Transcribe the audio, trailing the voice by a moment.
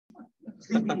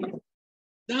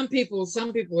Some people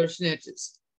are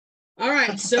snitches. All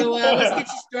right, so let's get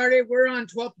you started. We're on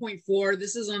 12.4.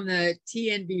 This is on the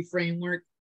TNB framework.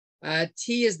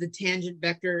 T is the tangent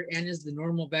vector, N is the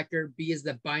normal vector, B is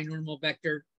the binormal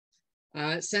vector.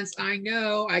 Since I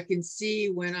know I can see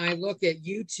when I look at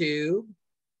YouTube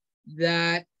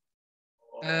that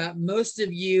most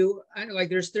of you, like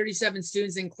there's 37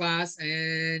 students in class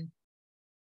and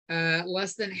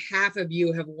less than half of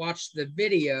you have watched the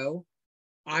video,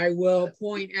 I will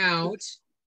point out,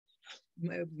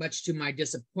 much to my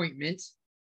disappointment,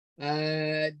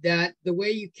 that the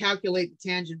way you calculate the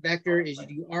tangent vector is you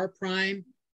do r prime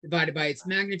divided by its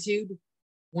magnitude.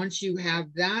 Once you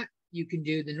have that, you can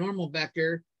do the normal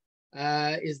vector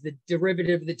is the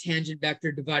derivative of the tangent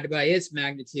vector divided by its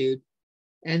magnitude.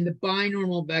 And the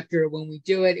binormal vector, when we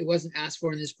do it, it wasn't asked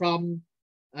for in this problem,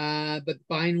 but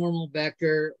binormal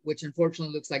vector, which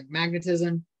unfortunately looks like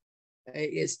magnetism,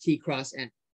 is T cross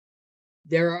N.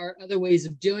 There are other ways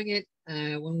of doing it.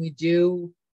 When we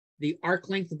do the arc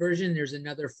length version, there's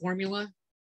another formula.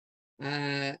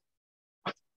 And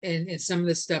some of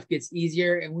this stuff gets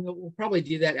easier, and we'll probably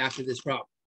do that after this problem.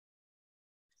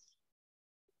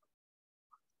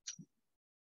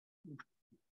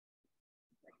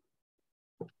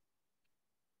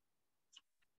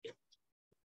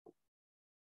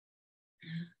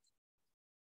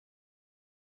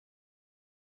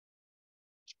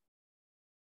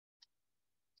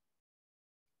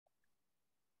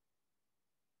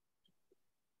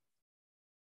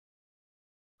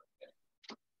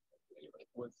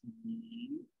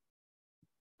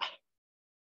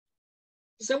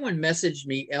 Someone messaged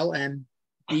me LMBO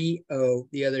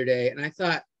the other day, and I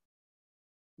thought,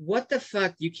 what the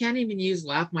fuck? You can't even use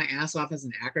laugh my ass off as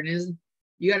an acronym.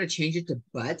 You got to change it to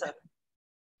butt.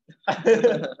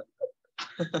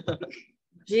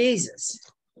 Jesus.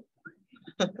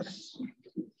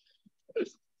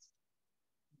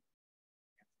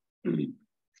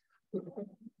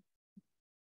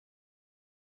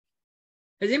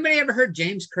 Has anybody ever heard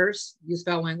James curse, use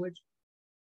foul language?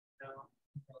 No.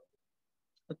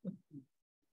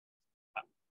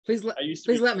 Please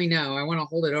let me know. I want to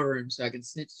hold it over him so I can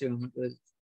snitch to him to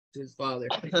his father.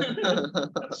 I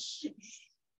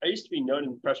used to be known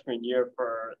in freshman year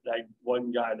for that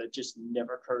one guy that just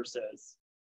never curses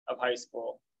of high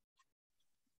school.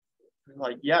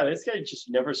 Like, yeah, this guy just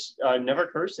never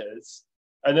curses.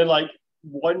 And then like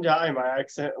one time I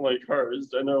accidentally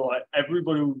cursed, and they're like,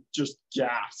 everybody just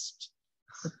gasped.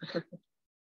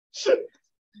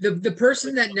 The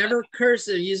person that never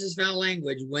curses or uses foul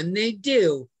language, when they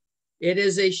do, it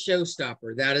is a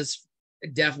showstopper. That is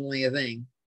definitely a thing.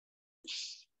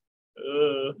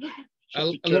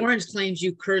 Lawrence claims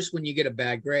you curse when you get a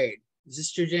bad grade. Is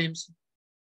this true, James?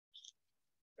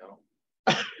 No.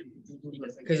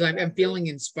 Because I'm feeling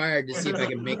inspired to see if I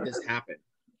can make this happen.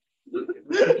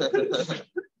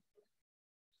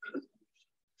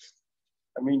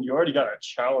 I mean, you already got a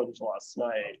challenge last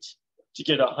night to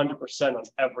get 100% on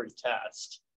every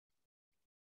test.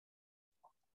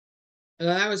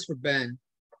 That was for Ben.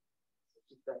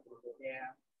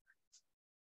 Yeah.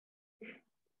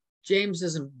 James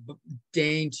doesn't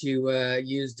deign to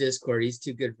use Discord. He's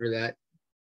too good for that.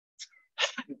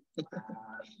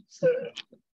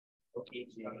 Okay,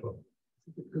 James.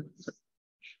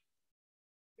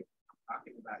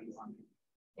 Talking about you on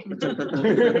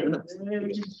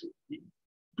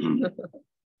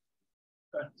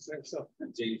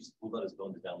James will let us go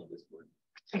into download Discord.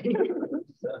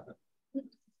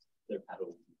 Their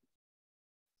paddle.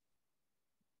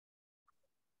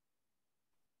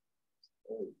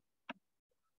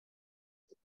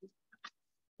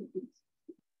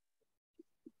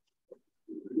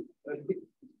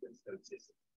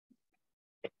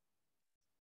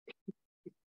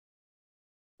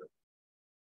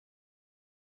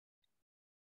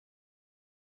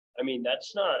 I mean,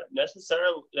 that's not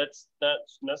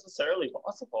necessarily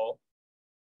possible.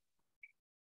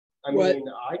 I mean,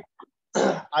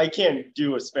 I can't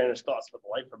do a Spanish class for the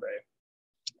life of me.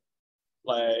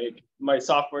 Like my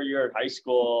sophomore year at high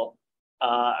school,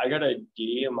 I got a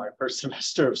D in my first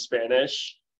semester of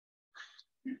Spanish.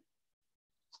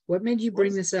 What made you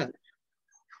bring this up?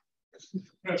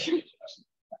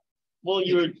 Well,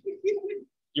 you're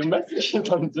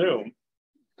messaging on Zoom.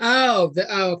 Oh,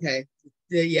 okay.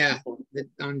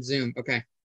 On Zoom. Okay.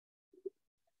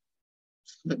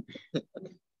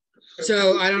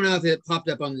 So I don't know if it popped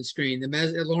up on the screen.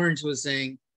 Lawrence was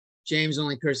saying James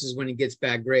only curses when he gets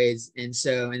bad grades, and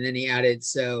then he added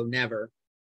so never.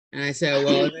 And I said,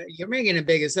 well, you're making a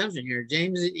big assumption here.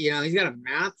 James, he's got a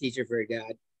math teacher for a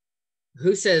dad.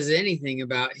 who says anything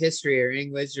about history or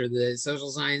English or the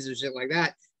social science or shit like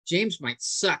that? James might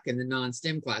suck in the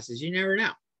non-STEM classes. You never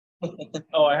know.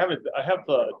 Oh, I have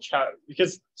the chat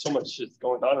because so much is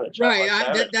going on in the chat.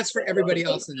 Right. That's for everybody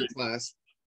else in the class.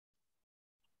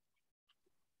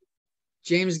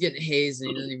 James is getting hazed and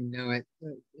he doesn't even know it.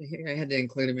 I had to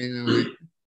include him in on it.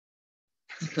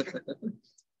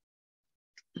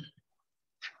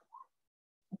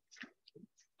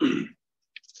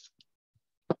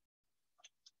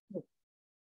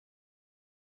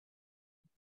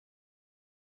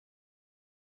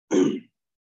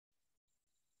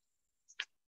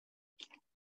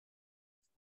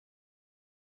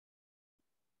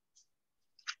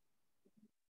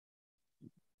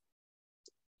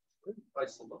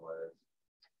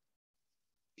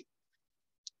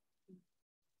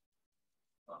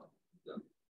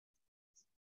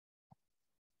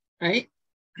 Right?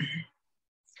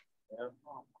 Yeah.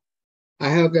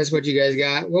 I hope that's what you guys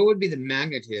got. What would be the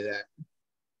magnitude of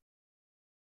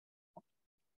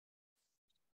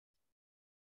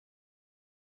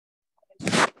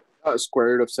that? Square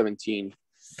root of 17.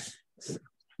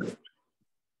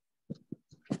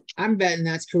 I'm betting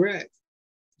that's correct.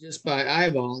 Just by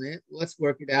eyeballing it. Let's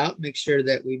work it out. Make sure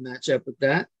that we match up with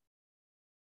that.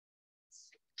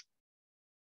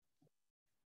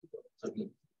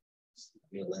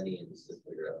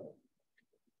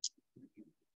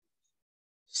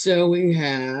 So we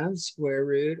have square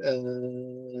root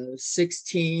of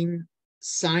 16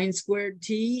 sine squared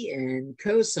t and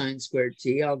cosine squared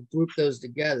t. I'll group those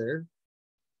together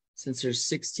since there's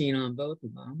 16 on both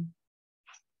of them.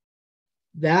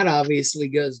 That obviously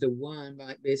goes to 1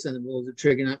 based on the rules of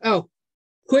trigonometry. Oh,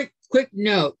 quick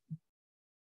note.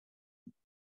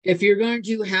 If you're going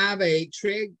to have a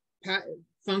trig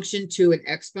function to an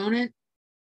exponent,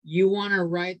 you want to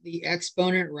write the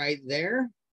exponent right there.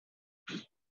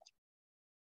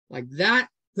 Like that,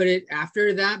 put it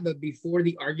after that, but before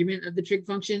the argument of the trig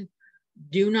function.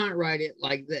 Do not write it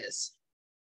like this.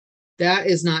 That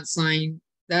is not sine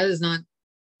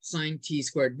t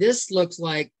squared. This looks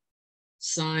like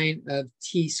sine of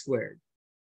t squared.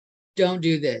 Don't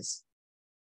do this.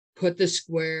 Put the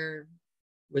square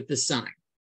with the sign.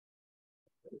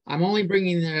 I'm only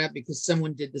bringing that up because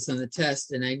someone did this on the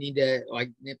test and I need to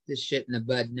like nip this shit in the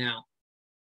bud now.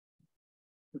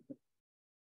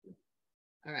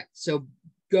 All right, so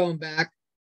going back,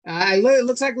 it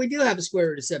looks like we do have a square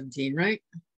root of 17, right?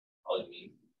 Probably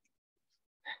me.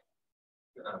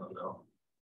 I don't know.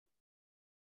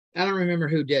 I don't remember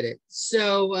who did it.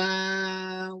 So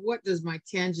what does my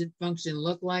tangent function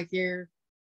look like here?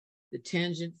 The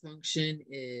tangent function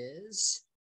is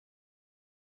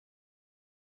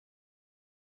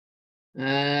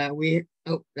that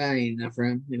ain't enough for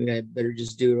him. Maybe I better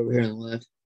just do it over here on the left.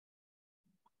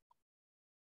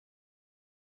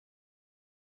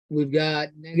 We've got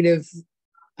negative,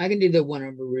 I can do the 1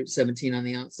 over root 17 on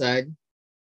the outside.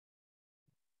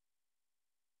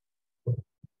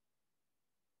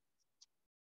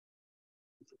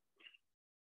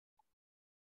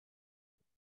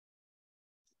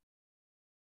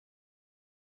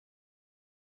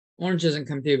 Orange doesn't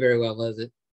come through very well, does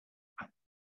it?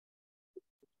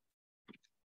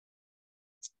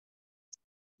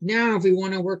 Now, if we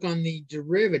want to work on the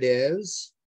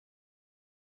derivatives,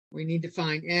 we need to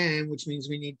find n, which means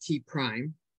we need t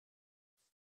prime.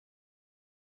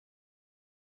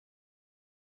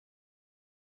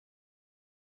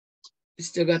 We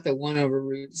still got the 1 over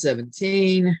root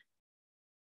 17.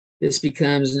 This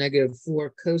becomes negative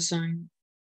 4 cosine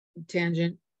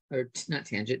tangent, or not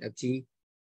tangent, of t.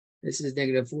 This is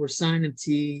negative 4 sine of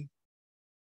t.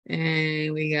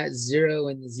 And we got 0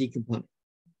 in the z component.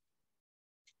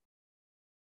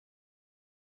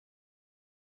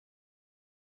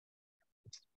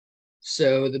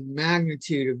 So the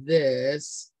magnitude of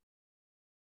this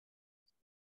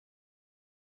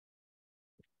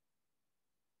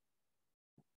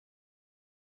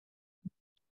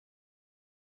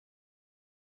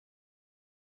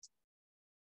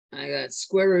I got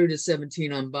square root of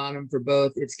 17 on bottom for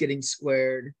both. It's getting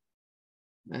squared.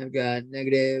 I've got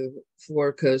negative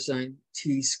 4 cosine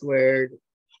t squared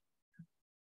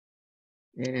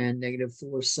and negative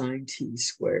 4 sine t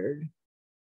squared.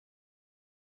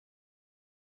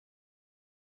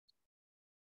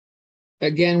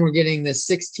 Again, we're getting the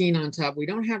 16 on top. We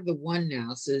don't have the 1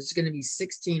 now, so it's going to be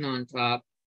 16 on top,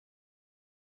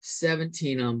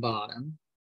 17 on bottom,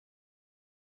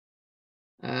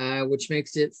 which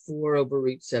makes it 4 over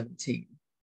root 17.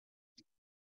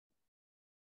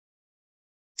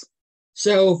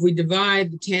 So if we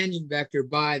divide the tangent vector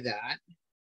by that,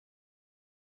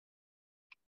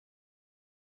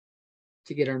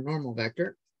 to get our normal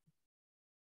vector.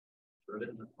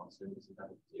 Derivative of constant, isn't that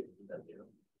zero?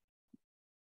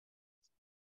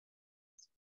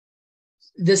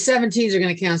 The 17s are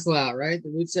going to cancel out, right? The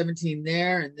root 17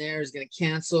 there and there is going to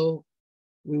cancel.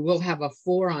 We will have a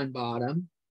 4 on bottom.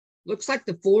 Looks like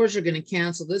the 4s are going to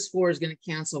cancel. This 4 is going to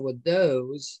cancel with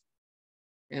those.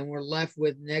 And we're left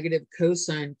with negative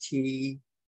cosine t,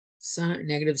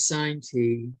 negative sine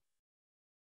t,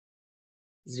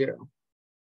 0.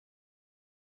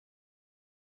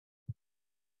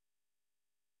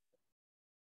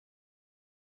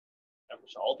 I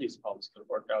wish all these problems could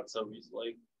work out so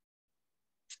easily.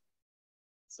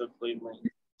 So cleanly.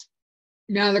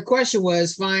 Now the question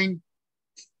was find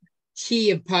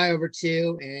t of pi over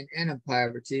 2 and n of pi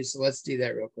over 2. So let's do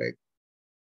that real quick.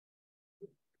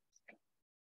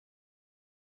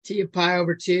 T of pi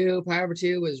over 2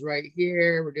 is right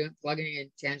here. We're doing plugging in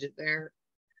tangent there.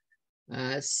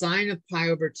 Sine of pi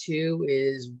over 2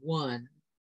 is 1.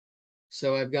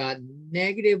 So I've got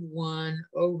negative 1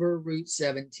 over root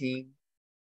 17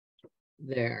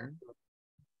 there.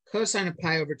 Cosine of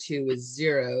pi over 2 is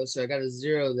 0. So I got a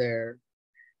 0 there.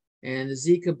 And the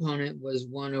z component was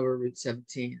 1 over root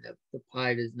 17. The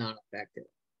pi does not affect it.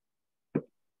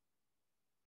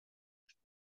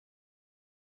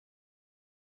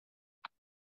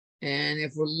 And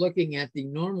if we're looking at the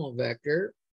normal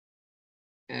vector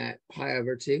at pi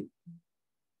over 2,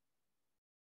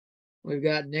 we've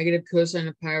got negative cosine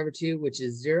of pi over 2, which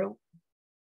is 0.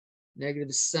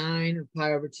 Negative sine of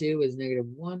pi over 2 is negative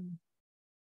 1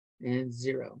 and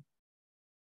 0.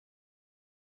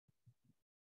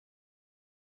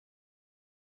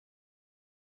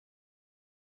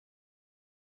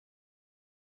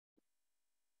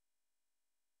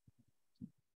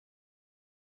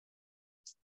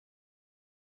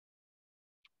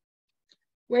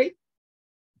 Wait,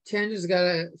 tangent's got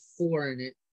a 4 in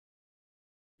it.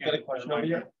 Got a question over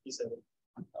here? You said it.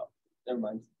 Oh, never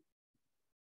mind.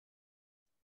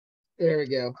 There we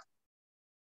go.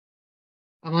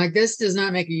 I'm like, this does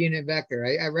not make a unit vector.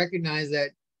 I recognize that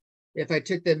if I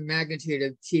took the magnitude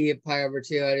of t of pi over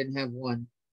 2, I didn't have 1.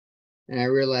 And I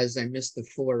realized I missed the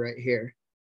 4 right here.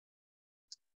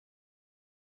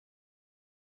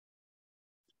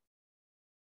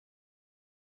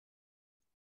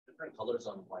 Different colors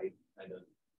on white, kind of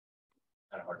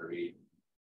hard to read.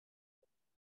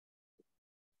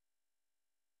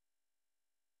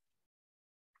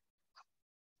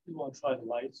 You want to try the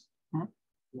lights?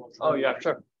 Oh, yeah,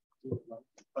 sure.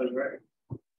 Oh, you're right.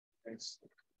 Thanks.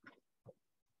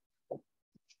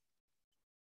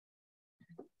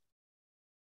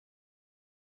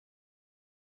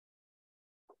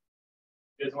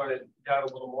 You guys want to dive a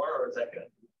little more, or is that good?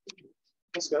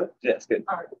 That's good. Yeah, it's good.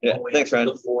 All right. Yeah, Oh, wait, thanks, Ryan.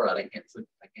 The 4 out. I can't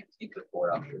take the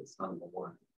 4 out. It's not the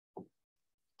 1.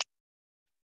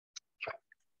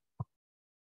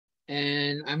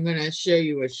 And I'm going to show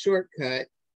you a shortcut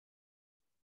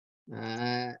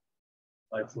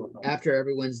after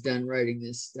everyone's done writing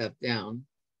this stuff down.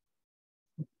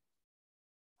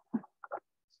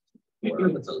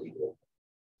 That's illegal.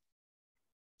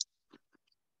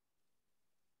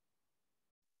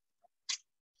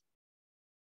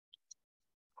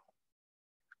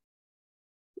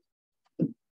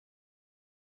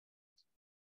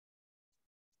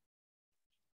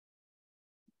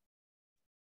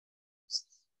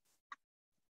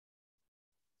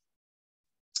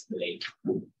 Late.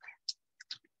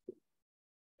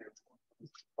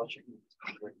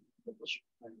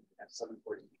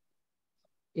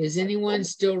 Is anyone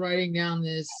still writing down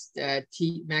this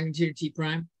t magnitude of t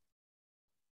prime?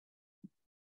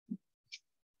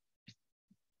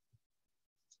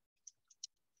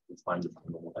 It's fine.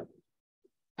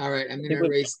 All right, I'm going to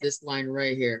erase this line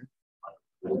right here.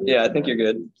 Yeah, I think you're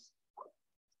good.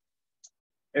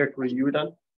 Eric, were you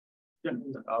done? Yeah.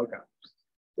 Oh, okay.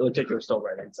 It would take you still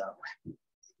writing so.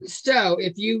 So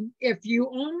if you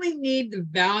only need the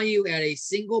value at a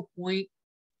single point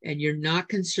and you're not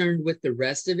concerned with the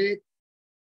rest of it,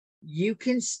 you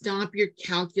can stop your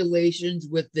calculations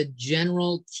with the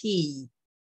general t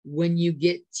when you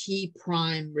get t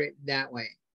prime written that way.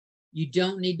 You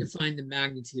don't need to find the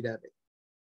magnitude of it,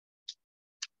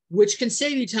 which can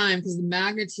save you time because the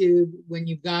magnitude, when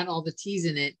you've got all the t's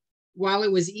in it, while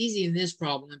it was easy in this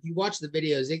problem, if you watch the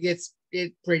videos, it gets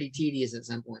pretty tedious at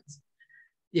some points.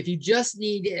 If you just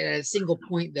need it at a single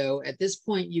point, though, at this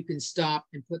point, you can stop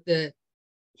and put the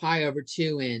pi over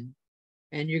 2 in,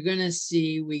 and you're going to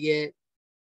see we get,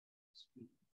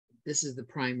 this is the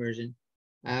prime version,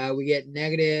 we get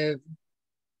negative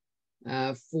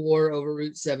 4 over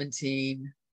root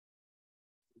 17,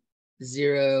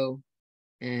 0,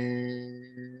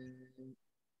 and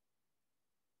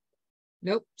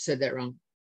Nope, said that wrong.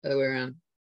 Other way around.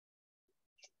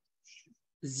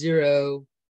 0,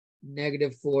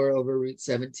 -4 over root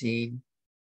 17,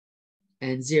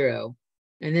 and 0.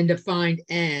 And then to find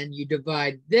n, you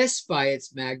divide this by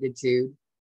its magnitude,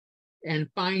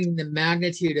 and finding the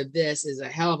magnitude of this is a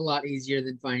hell of a lot easier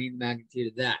than finding the magnitude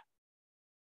of that.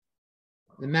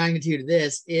 The magnitude of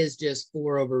this is just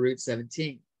 4 over root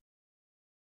 17.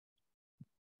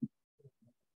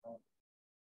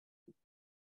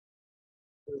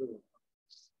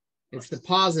 It's the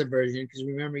positive version because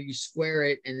remember you square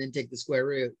it and then take the square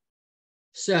root.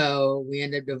 So we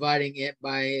end up dividing it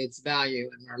by its value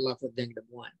and are left with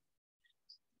 -1.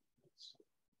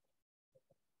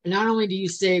 And not only do you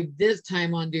save this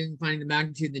time on finding the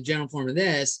magnitude in the general form of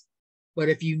this, but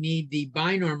if you need the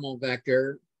binormal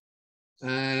vector,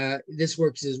 this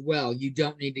works as well. You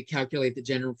don't need to calculate the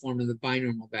general form of the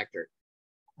binormal vector,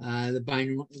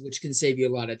 which can save you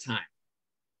a lot of time.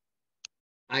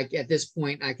 At this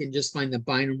point, I can just find the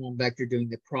binormal vector doing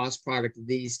the cross product of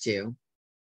these two.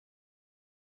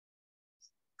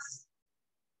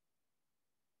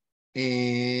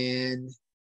 And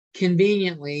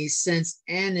conveniently, since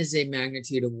n is a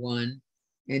magnitude of 1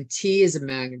 and t is a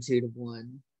magnitude of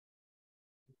 1,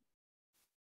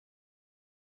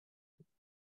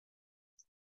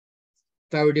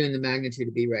 if I were doing the magnitude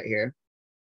of b right here,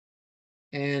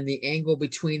 and the angle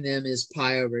between them is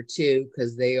pi over 2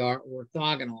 because they are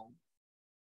orthogonal,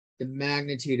 the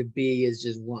magnitude of b is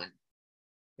just 1.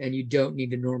 And you don't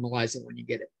need to normalize it when you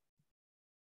get it.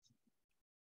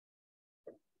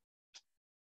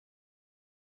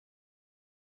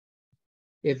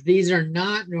 If these are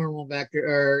not normal vector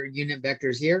or unit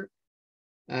vectors here,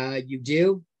 you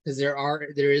do, because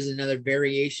there is another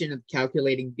variation of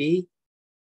calculating b.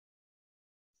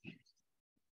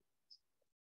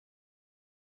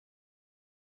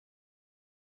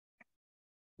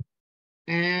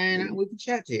 And we can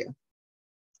chat to you.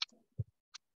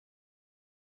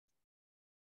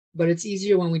 But it's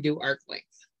easier when we do arc length.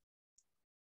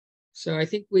 So I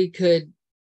think we could,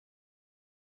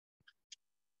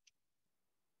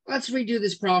 let's redo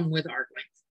this problem with arc length.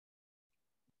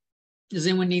 Does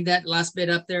anyone need that last bit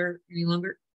up there any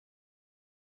longer?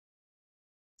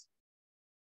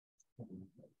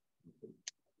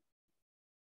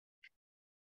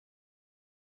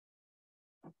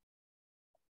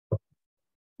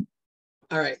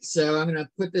 All right, so I'm gonna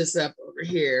put this up over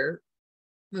here.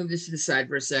 Move this to the side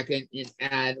for a second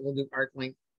and we'll do arc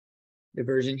length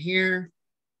diversion here.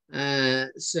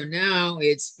 So now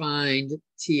it's find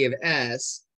t of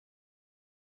s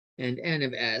and n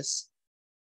of s.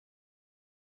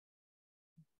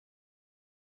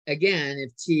 Again,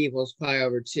 if t equals pi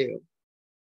over 2,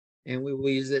 and we will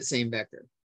use that same vector.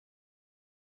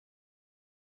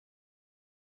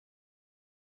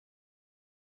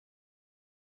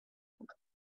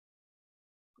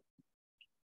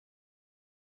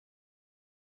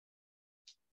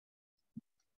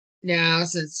 Now,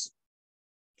 since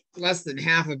less than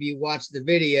half of you watched the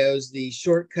videos, the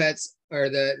shortcuts or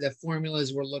the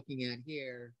formulas we're looking at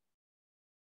here,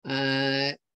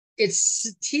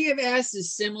 it's t of s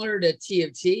is similar to t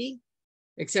of t,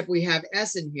 except we have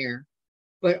s in here.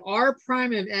 But r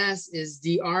prime of s is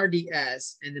dr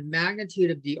ds, and the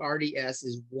magnitude of dr ds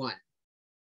is 1.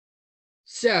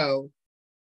 So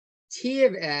t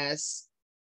of s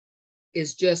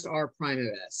is just r prime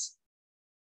of s,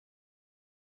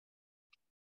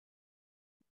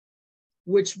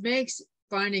 which makes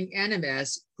finding n of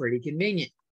s pretty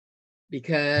convenient.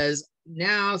 Because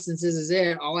now, since this is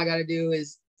it, all I got to do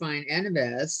is find n of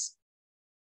s.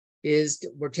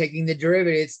 We're taking the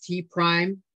derivative, it's t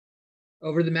prime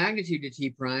over the magnitude of t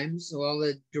prime. So all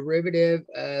the derivative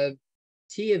of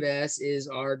t of s is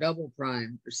r double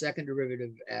prime, or second derivative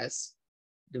of s,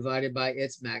 divided by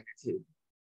its magnitude.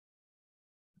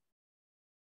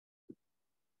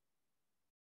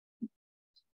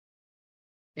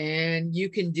 And you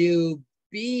can do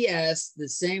bs the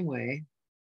same way.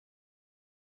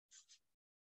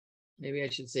 Maybe I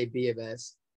should say b of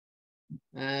s.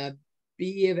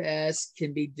 B of s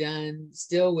can be done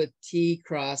still with t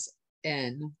cross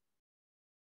n.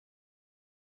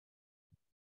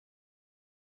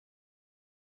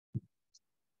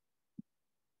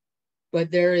 But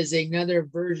there is another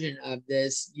version of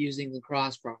this using the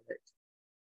cross product.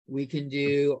 We can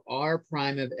do r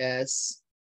prime of s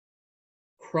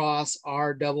cross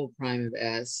r double prime of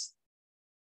s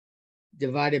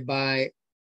divided by,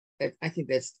 I think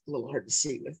that's a little hard to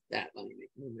see with that. Let me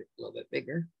move it a little bit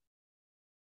bigger.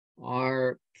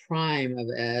 R prime of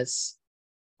s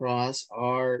cross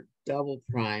r double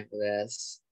prime of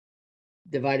s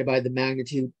divided by the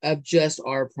magnitude of just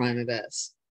r prime of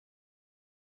s.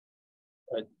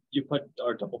 You put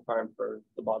our double prime for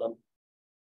the bottom.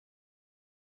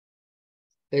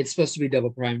 It's supposed to be double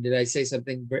prime. Did I say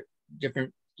something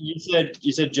different? You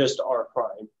said just R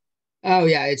prime. Oh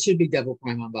yeah, it should be double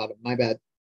prime on bottom. My bad.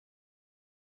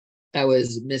 That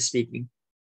was misspeaking.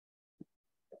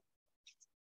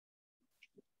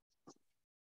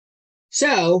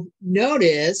 So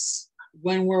notice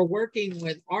when we're working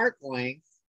with arc length,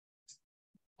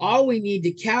 all we need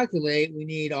to calculate, we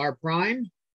need R prime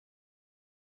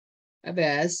of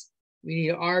S, we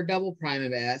need R double prime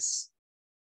of S,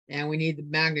 and we need the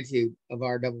magnitude of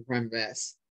R double prime of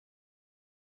S.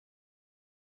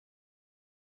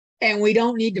 And we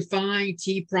don't need to find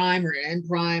T prime or N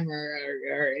prime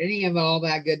or any of all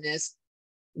that goodness.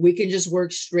 We can just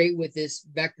work straight with this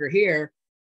vector here,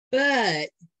 but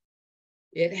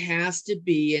it has to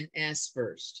be an S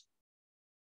first,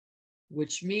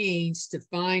 which means to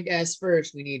find S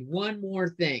first, we need one more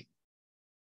thing.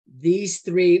 These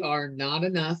three are not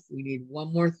enough. We need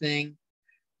one more thing.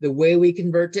 The way we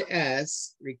convert to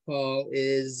S, recall,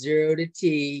 is 0 to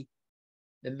T,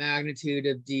 the magnitude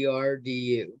of dr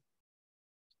du,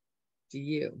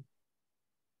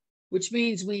 which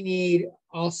means we need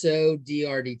also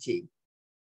dr dt.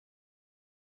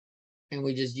 And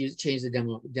we just change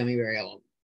the dummy variable.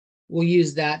 We'll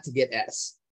use that to get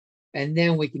S. And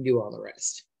then we can do all the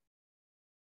rest.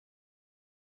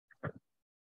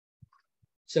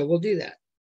 So we'll do that.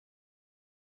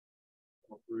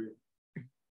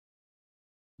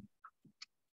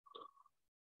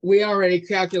 We already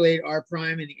calculated R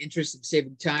prime in the interest of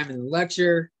saving time in the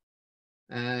lecture.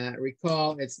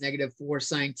 Recall it's -4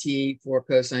 sine t, 4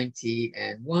 cosine t,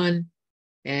 and 1.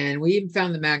 And we even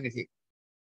found the magnitude.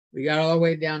 We got all the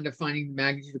way down to finding the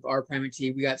magnitude of R prime and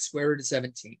t. We got square root of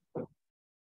 17.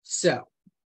 So,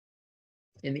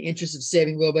 in the interest of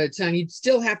saving a little bit of time, you'd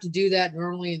still have to do that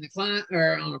normally in the class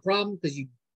or on a problem because you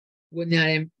wouldn't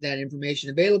have that information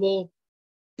available.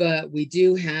 But we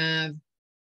do have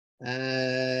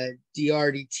dr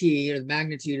dt, or the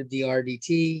magnitude of dr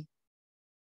dt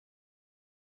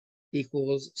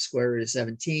equals square root of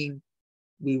 17.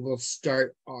 We will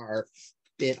start our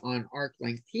bit on arc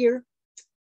length here.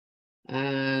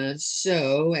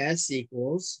 So S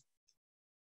equals,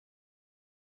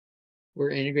 we're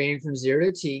integrating from 0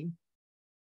 to t.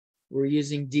 We're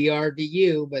using dr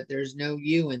du, but there's no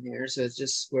u in there, so it's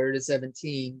just square root of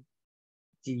 17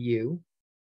 du.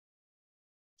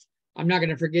 I'm not going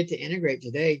to forget to integrate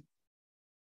today.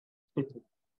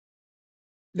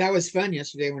 That was fun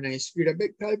yesterday when I screwed up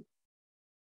big time.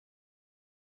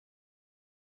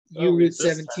 U root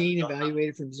 17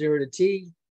 evaluated from 0 to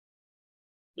t.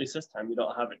 At least this time you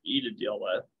don't have an e to deal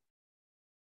with.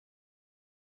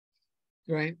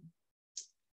 Right.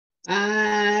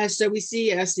 So we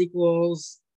see S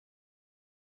equals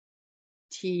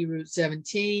T root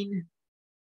 17,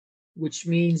 which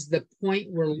means the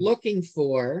point we're looking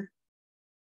for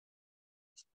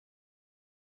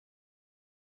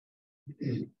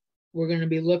we're going to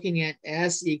be looking at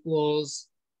S equals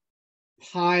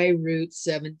pi root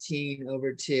 17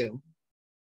 over 2.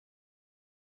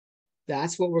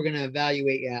 That's what we're going to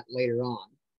evaluate at later on.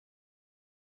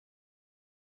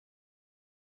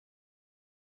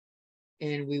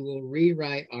 And we will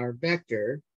rewrite our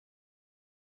vector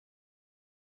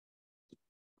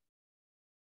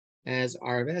as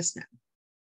R of S now.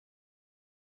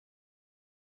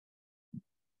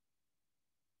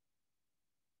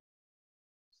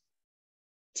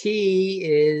 T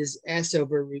is S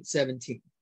over root 17.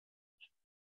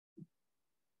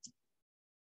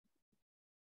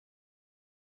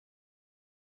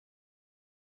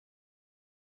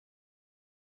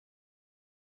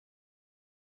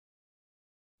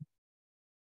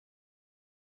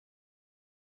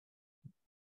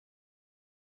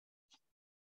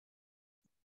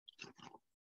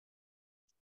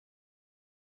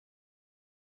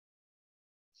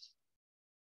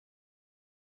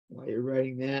 While you're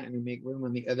writing that, I'm going to make room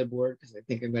on the other board because I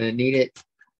think I'm going to need it.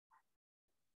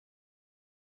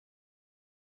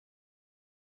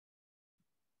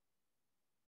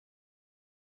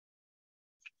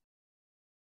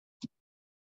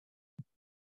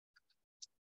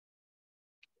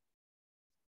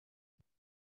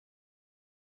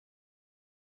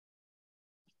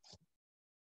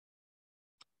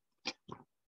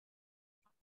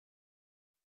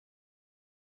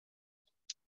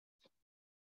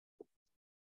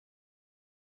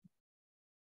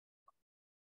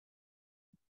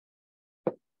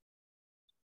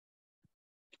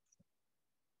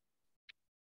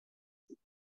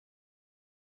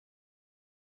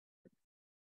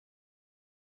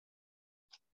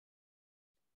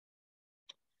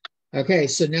 Okay,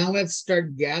 so now let's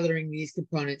start gathering these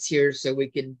components here so we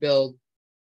can build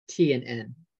T and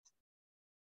N.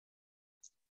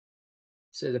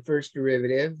 So the first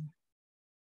derivative,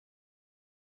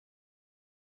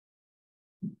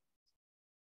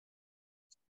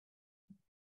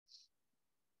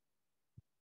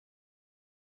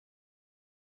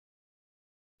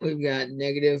 we've got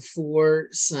 -4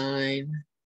 sine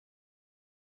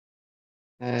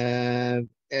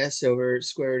s over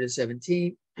square root of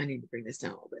 17. I need to bring this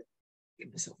down a little bit. Give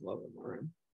myself a little bit more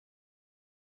room.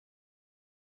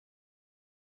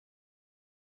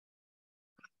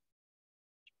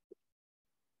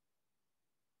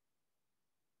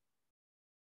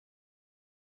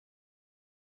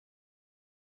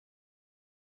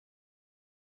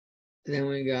 Then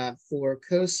we got 4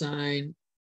 cosine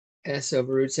s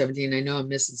over root 17. I know I'm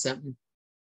missing something.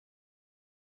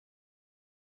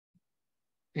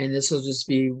 And this will just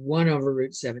be 1 over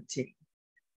root 17.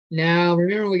 Now,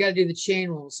 remember, we got to do the chain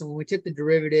rule. So when we took the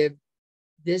derivative,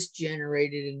 this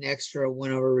generated an extra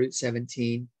 1 over root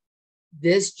 17.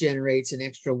 This generates an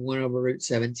extra 1 over root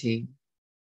 17.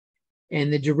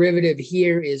 And the derivative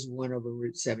here is 1 over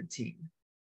root 17.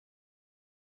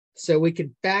 So we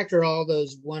can factor all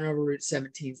those 1 over root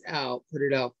 17s out, put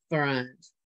it out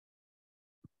front,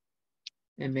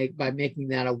 and by making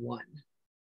that a 1.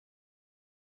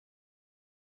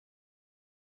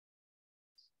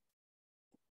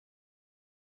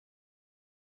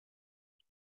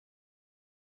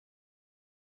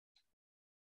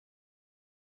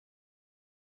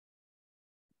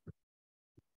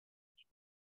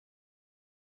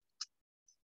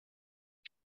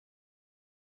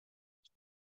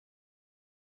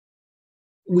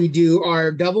 We do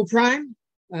our double prime.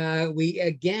 We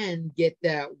again get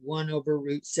that 1 over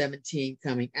root 17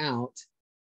 coming out.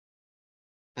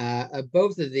 Of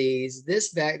both of these,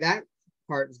 that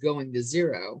part is going to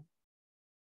 0.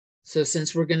 So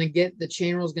since we're going to get the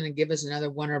chain rule is going to give us another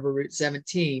 1 over root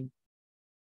 17,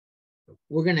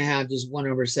 we're going to have just 1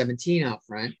 over 17 out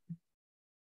front.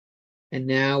 And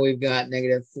now we've got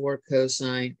 -4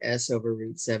 cosine s over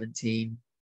root 17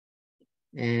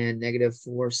 and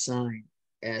 -4 sine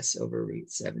s over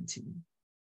root 17.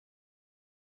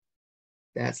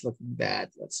 That's looking bad.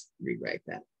 Let's rewrite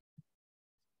that.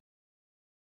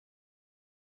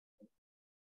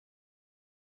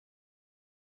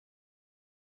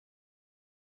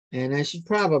 And I should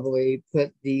probably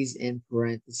put these in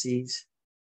parentheses.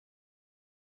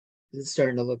 It's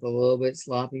starting to look a little bit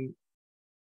sloppy.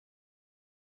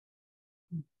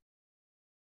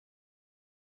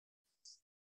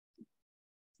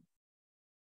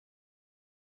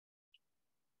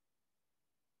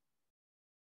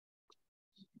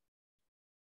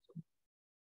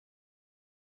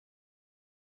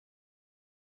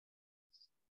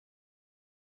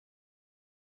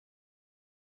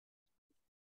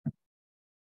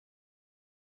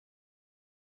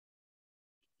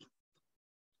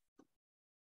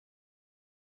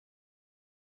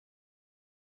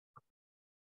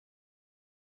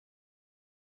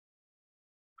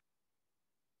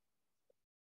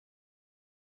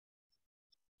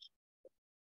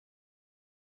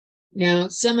 Now,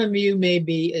 some of you may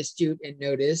be astute and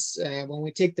notice when we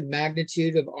take the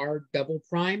magnitude of r double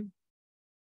prime,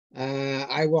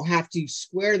 I will have to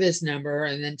square this number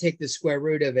and then take the square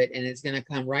root of it, and it's going to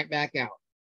come right back out.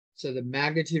 So the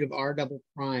magnitude of r double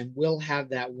prime will have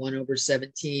that 1 over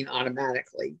 17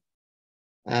 automatically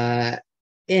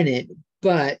in it.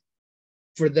 But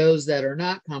for those that are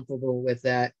not comfortable with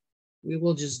that, we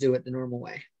will just do it the normal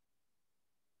way.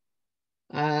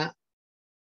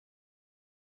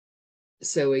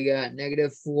 So we got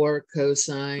 -4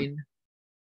 cosine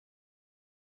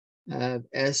of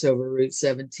s over root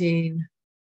 17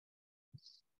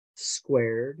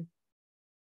 squared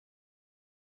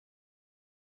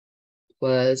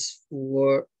plus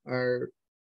 4 or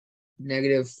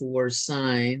 -4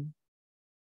 sine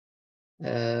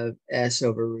of s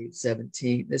over root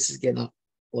 17. This is getting a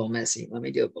little messy. Let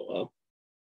me do it below.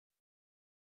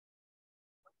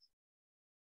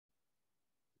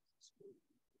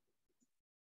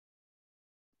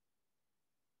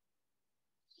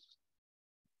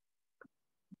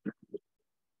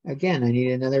 Again, I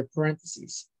need another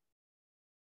parentheses.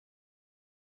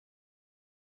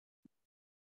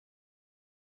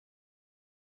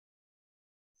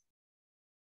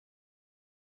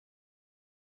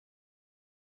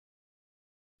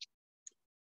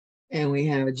 And we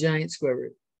have a giant square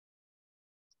root.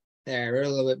 There, we're a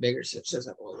little bit bigger, so it shows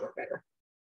up a little bit better.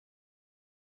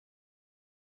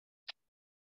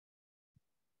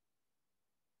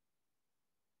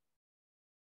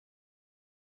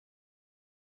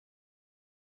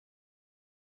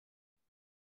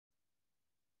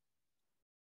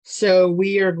 So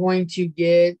we are going to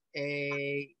get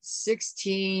a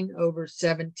 16 over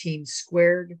 17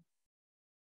 squared.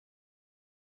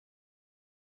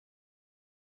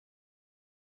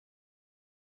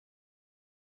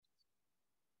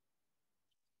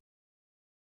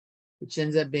 Which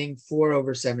ends up being 4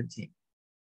 over 17.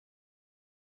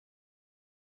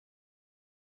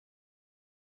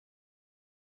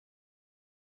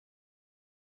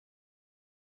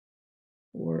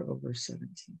 Four over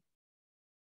 17.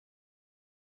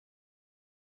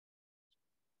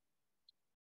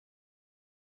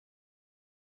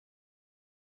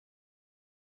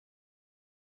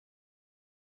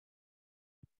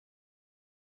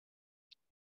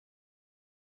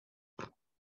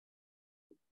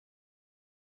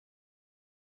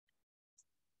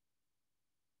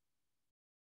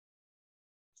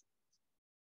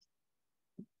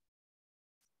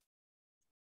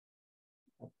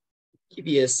 Give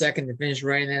you a second to finish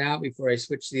writing that out before I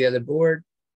switch to the other board.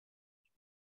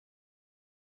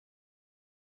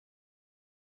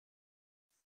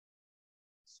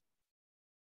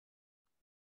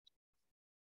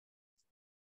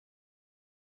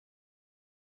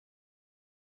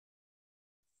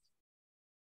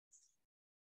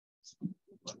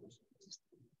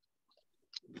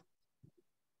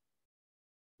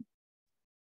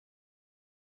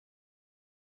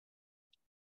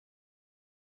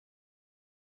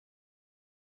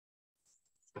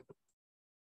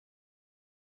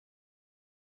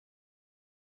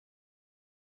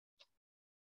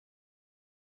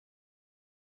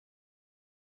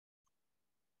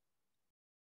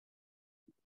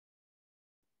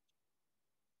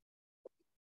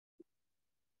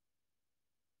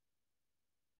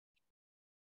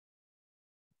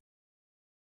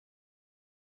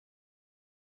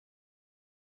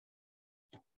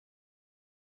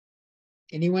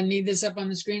 Anyone need this up on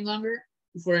the screen longer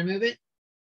before I move it?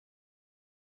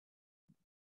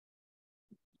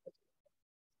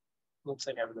 Looks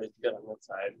like everybody's good on that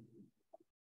side.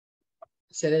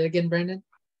 Say that again, Brandon.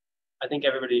 I think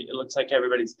it looks like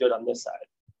everybody's good on this side.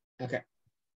 Okay.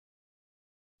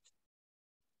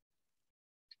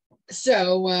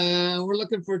 So we're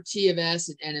looking for T of S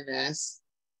and N of S.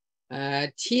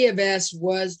 T of S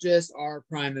was just R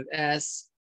prime of S,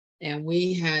 and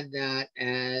we had that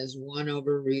as 1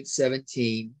 over root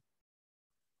 17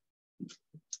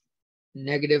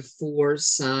 negative 4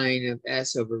 sine of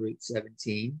S over root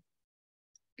 17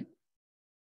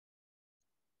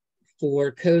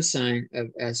 4 cosine of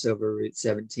S over root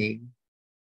 17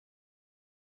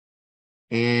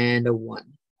 and a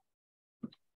 1.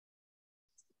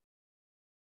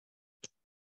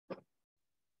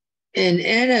 In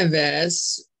N of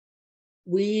S,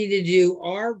 we need to do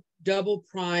R double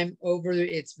prime over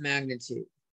its magnitude.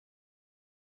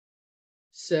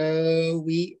 So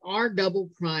R double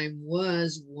prime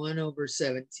was 1 over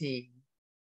 17.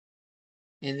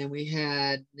 And then we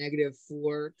had negative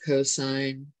 4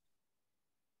 cosine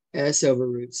S over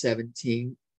root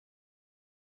 17.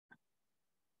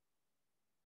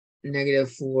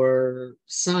 Negative 4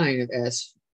 sine of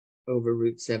S over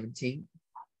root 17.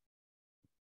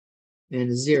 And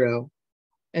a 0.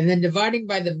 And then dividing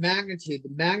by the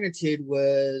magnitude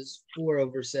was 4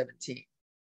 over 17.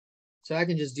 So I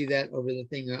can just do that over the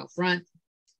thing out front.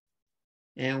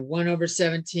 And 1 over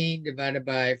 17 divided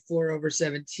by 4 over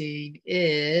 17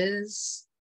 is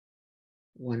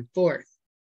 1/4,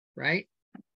 right?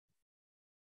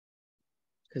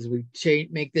 Because we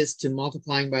make this to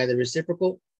multiplying by the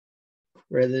reciprocal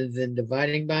rather than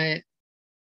dividing by it.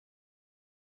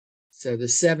 So the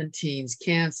 17s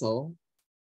cancel.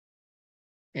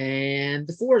 And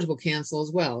the 4s will cancel as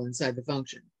well inside the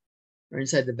function or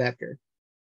inside the vector.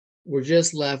 We're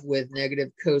just left with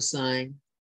negative cosine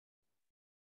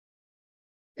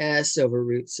S over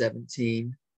root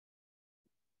 17,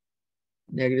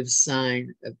 negative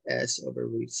sine of S over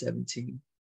root 17,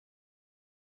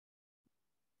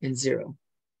 and 0.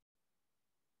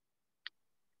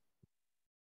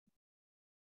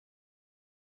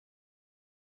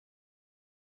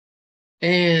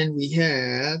 And we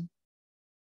have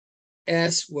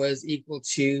S was equal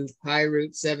to pi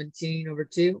root 17 over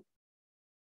 2.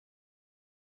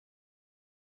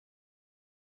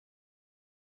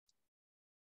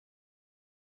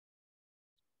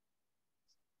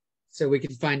 So we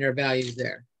can find our values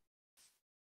there.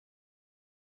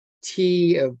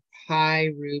 T of pi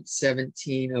root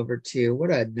 17 over 2.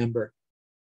 What a number.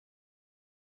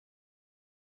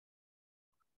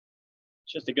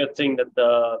 It's just a good thing that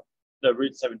the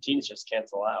root 17s just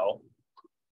cancel out.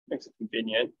 Makes it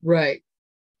convenient. Right.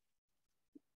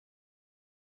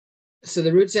 So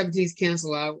the root 17s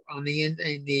cancel out on the end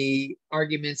in the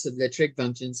arguments of the trig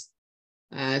functions.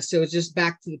 So it's just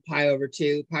back to the pi over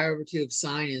 2. Pi over 2 of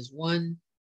sine is 1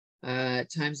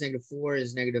 times -4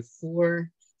 is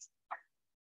 -4.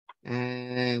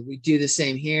 We do the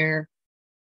same here.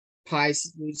 Pi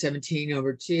root 17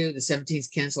 over 2. The 17s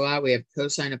cancel out. We have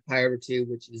cosine of pi over 2,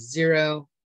 which is 0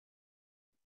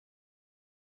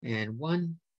 and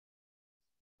 1.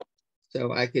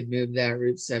 So I could move that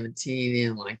root 17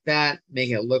 in like that, make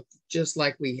it look just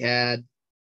like we had.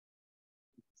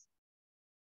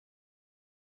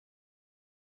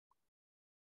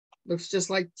 Looks just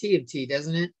like t of t,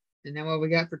 doesn't it? Isn't that what we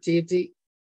got for t of t?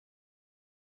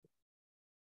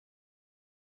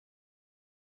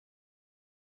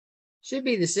 Should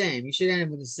be the same. You should end up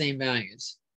with the same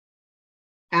values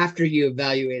after you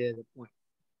evaluated the point.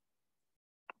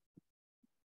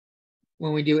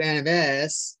 When we do n of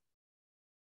s,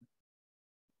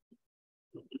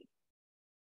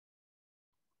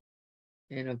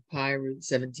 n of pi root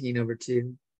 17 over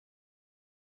 2.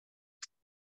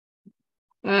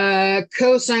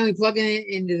 Cosine, we plug it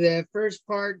into the first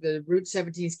part. The root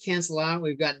 17s cancel out.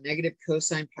 We've got negative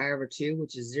cosine pi over 2,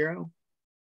 which is 0.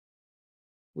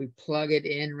 We plug it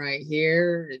in right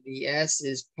here. The s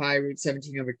is pi root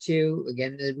 17 over 2.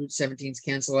 Again, the root 17s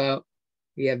cancel out.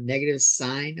 We have negative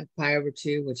sine of pi over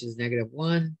 2, which is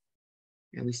 -1.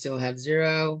 And we still have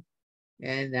 0.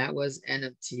 And that was n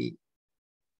of t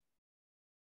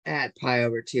at pi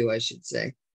over 2, I should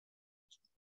say.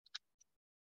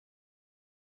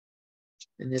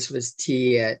 And this was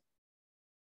t at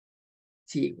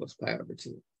t equals pi over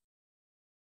 2.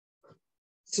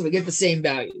 So we get the same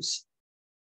values.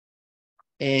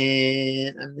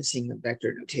 And I'm missing the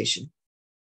vector notation.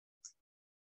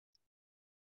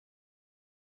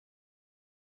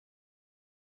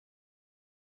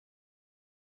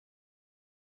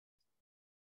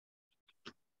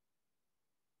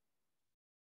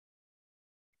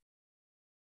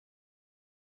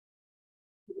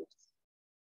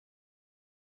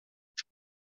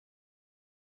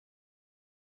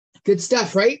 Good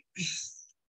stuff, right?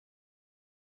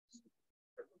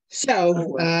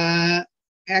 So,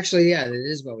 actually, yeah, that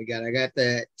is what we got. I got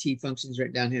the t functions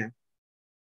written down here.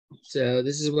 So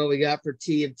this is what we got for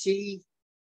t of t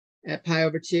at pi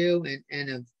over 2 and n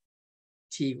of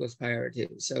t equals pi over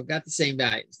 2. So got the same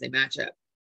values. They match up.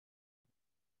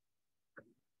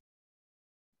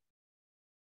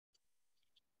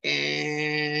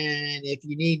 And if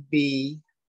you need b,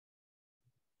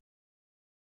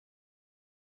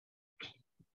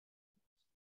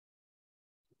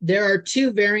 there are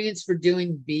two variants for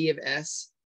doing b of s.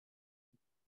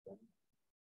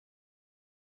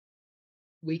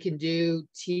 We can do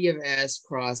t of s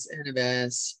cross n of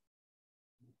s,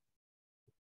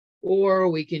 or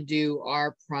we can do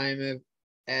r prime of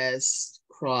s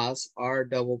cross r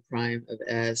double prime of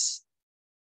s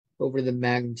over the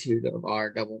magnitude of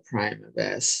r double prime of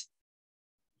s.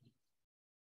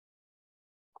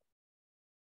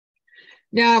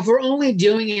 Now, if we're only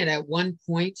doing it at one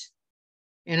point,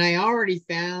 and I already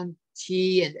found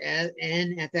t and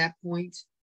n at that point,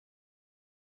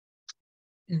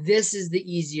 this is the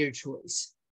easier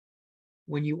choice.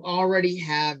 When you already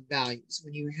have values,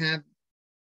 when you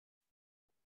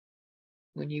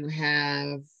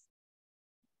have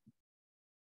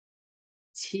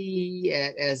t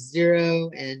at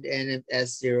s0 and n at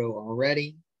s0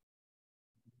 already.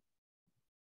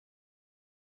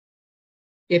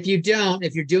 If you don't,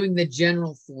 if you're doing the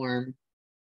general form,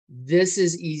 this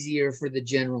is easier for the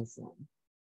general form.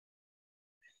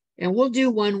 And we'll do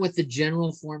one with the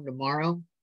general form tomorrow.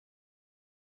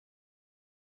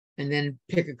 And then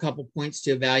pick a couple points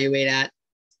to evaluate at.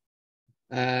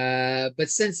 But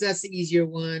since that's the easier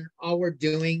one, all we're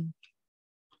doing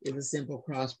is a simple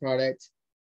cross product.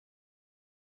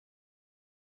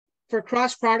 For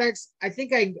cross products, I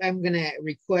think I'm going to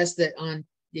request that on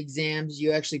the exams,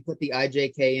 you actually put the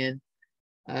IJK in.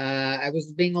 I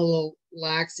was being a little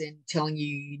lax in telling you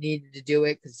you needed to do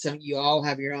it because you all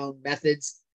have your own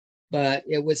methods, but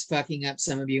it was fucking up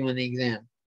some of you on the exam.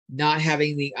 Not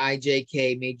having the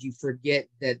IJK made you forget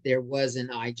that there was an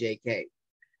IJK.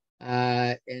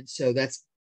 And so that's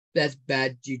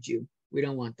bad juju. We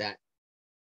don't want that.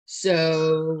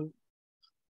 So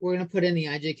we're going to put in the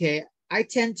IJK. I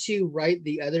tend to write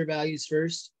the other values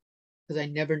first because I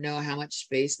never know how much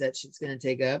space that shit's going to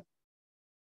take up.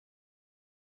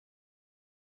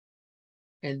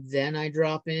 And then I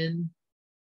drop in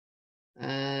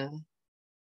my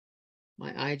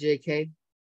IJK.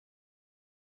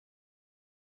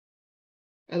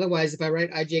 Otherwise, if I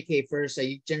write IJK first,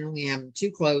 I generally have them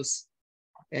too close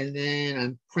And then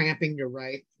I'm cramping to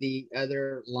write the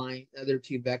other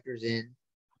two vectors in.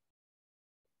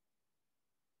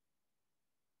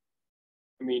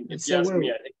 I mean, And if so you ask what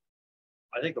me,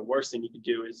 I think the worst thing you could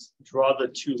do is draw the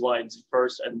 2 lines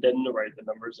first and then write the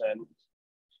numbers in.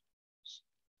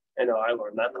 I know I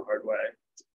learned that the hard way.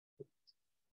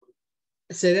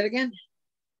 Say that again?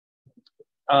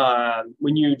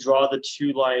 When you draw the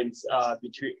 2 lines for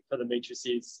the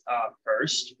matrices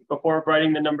first before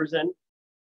writing the numbers in,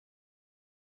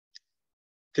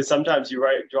 because sometimes you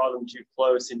draw them too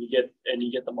close and you get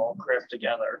them all cramped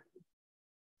together.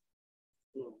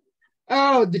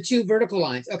 Oh, the 2 vertical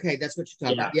lines. Okay, that's what you're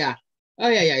talking about. Yeah. Oh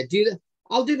yeah.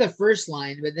 I'll do the first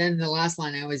line, but then the last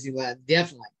line I always do that.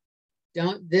 Definitely.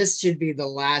 This should be the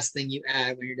last thing you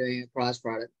add when you're doing a cross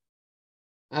product.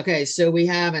 Okay, so we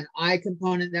have an I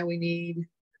component that we need.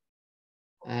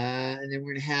 And then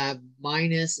we're going to have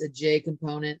minus a J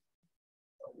component.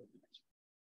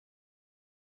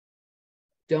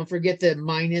 Don't forget that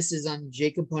minus is on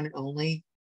J component only.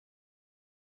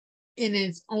 And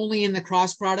it's only in the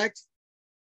cross product.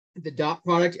 The dot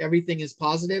product, everything is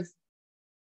positive.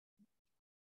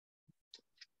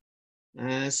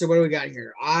 So what do we got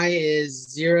here? I is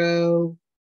 0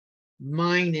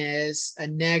 minus a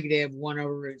negative 1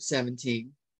 over root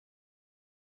 17.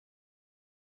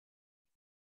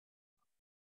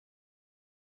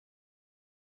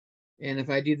 And if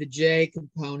I do the J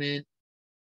component,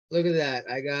 look at that.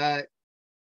 I got,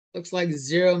 looks like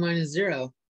 0 minus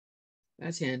 0.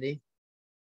 That's handy.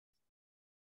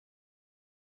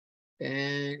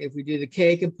 And if we do the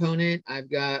K component, I've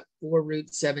got 4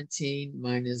 root 17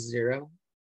 minus 0.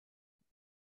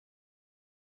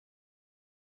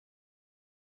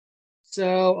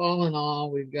 So all in all,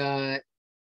 we've got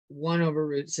 1 over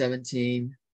root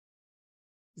 17,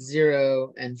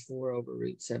 0, and 4 over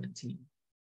root 17.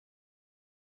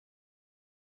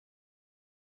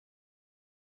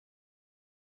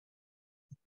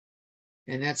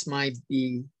 And that's my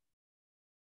B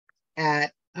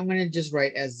at, I'm going to just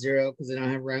write as 0 because I don't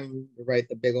have room to write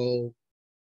the big old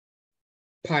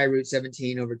pi root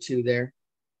 17 over 2 there.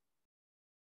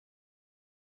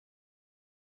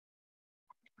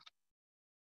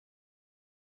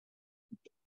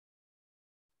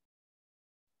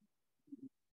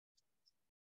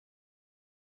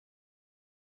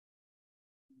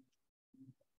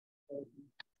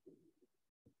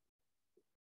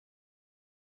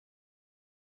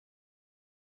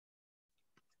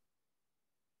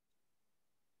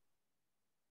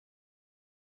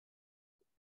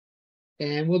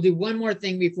 And we'll do one more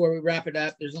thing before we wrap it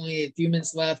up. There's only a few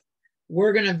minutes left.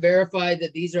 We're going to verify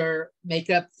that these make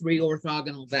up 3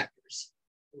 orthogonal vectors.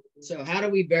 So how do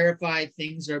we verify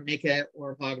things make up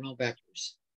orthogonal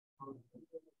vectors?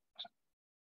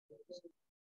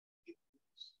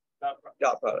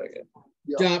 Dot product.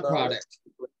 Dot product.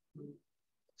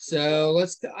 So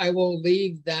I will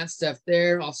leave that stuff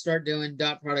there. I'll start doing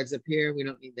dot products up here. We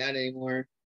don't need that anymore.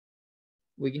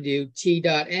 We can do T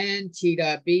dot N, T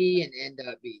dot B, and N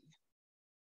dot B.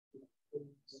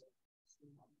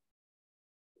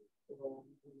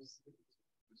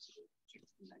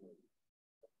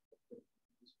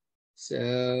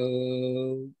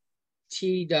 So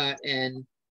T dot N.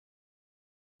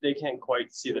 They can't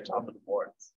quite see the top of the board.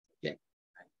 Okay.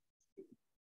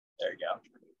 There you go.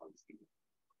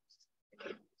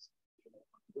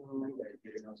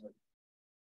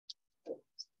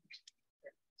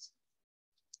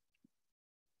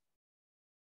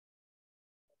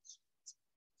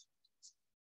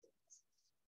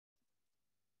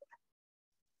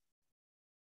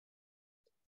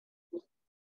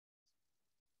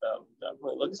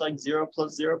 Definitely looks like 0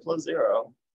 plus 0 plus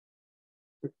 0.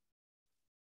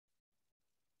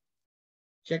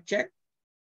 Check, check.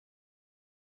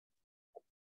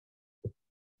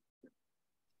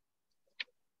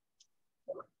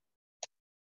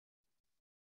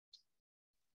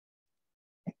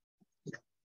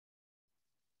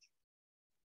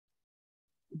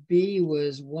 B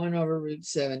was 1 over root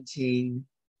 17,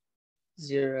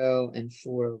 0, and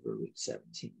 4 over root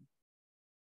 17.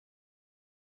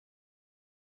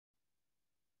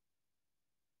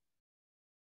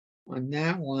 On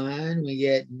that one, we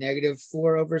get negative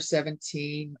 4 over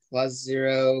 17 plus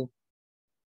 0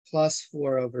 plus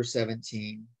 4 over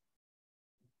 17.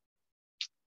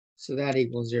 So that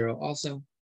equals 0 also.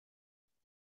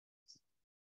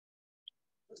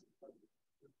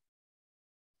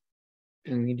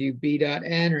 And we do B dot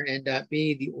N or N dot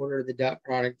B. The order of the dot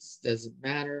products doesn't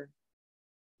matter.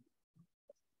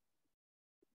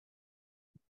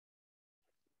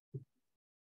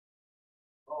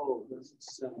 Oh, this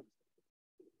is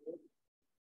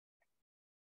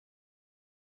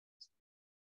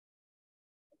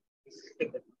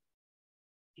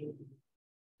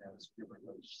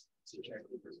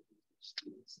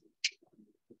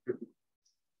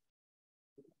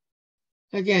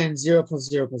Again, 0 plus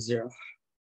 0 plus 0.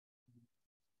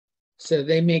 So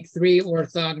they make 3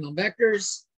 orthogonal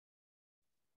vectors.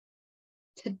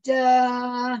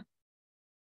 Ta-da!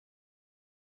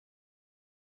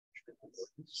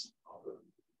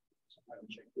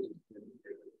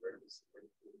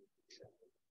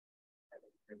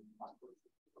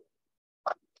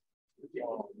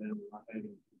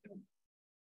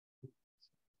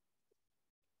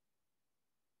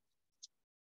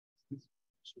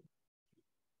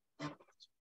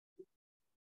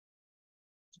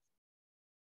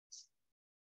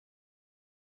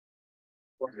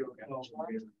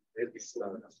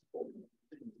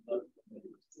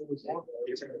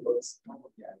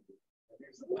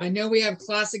 I know we have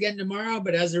class again tomorrow,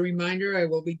 but as a reminder, I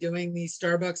will be doing the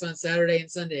Starbucks on Saturday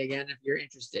and Sunday again if you're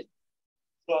interested.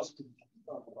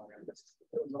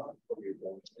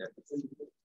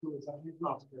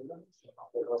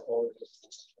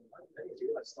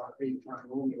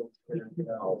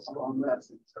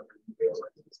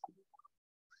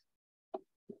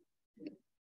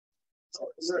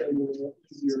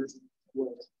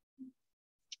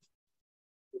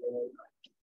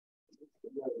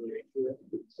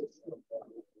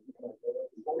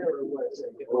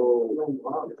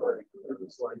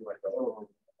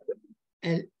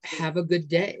 And have a good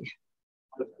day.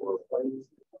 Have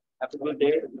a good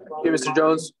day. Hey, Mr.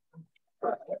 Jones.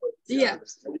 See ya.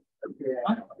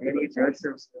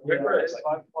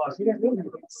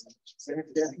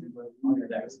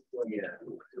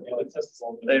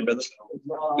 Hey, brother.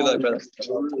 Good luck, brother.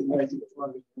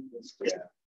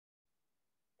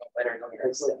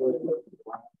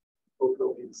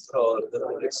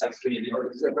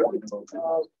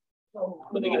 Oh,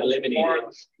 when they get eliminated. I'm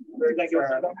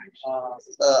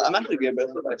actually good, but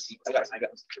I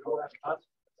got.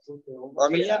 Or I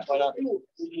mean, yeah, why not? I'll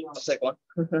take one.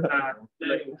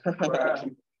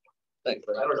 Thanks.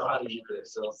 I don't know how to use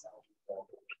this, so.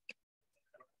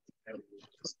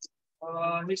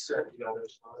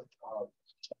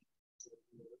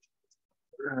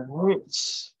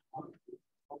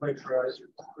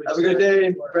 Have a good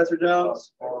day, Professor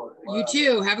Jones. You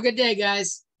too. Have a good day,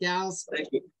 guys, gals. Thank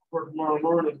you.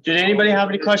 Did anybody have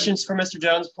any questions for Mr.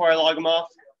 Jones before I log him off?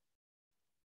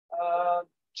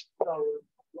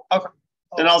 Okay.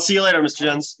 Then I'll see you later, Mr.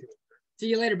 Jones. See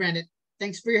you later, Brandon.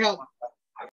 Thanks for your help.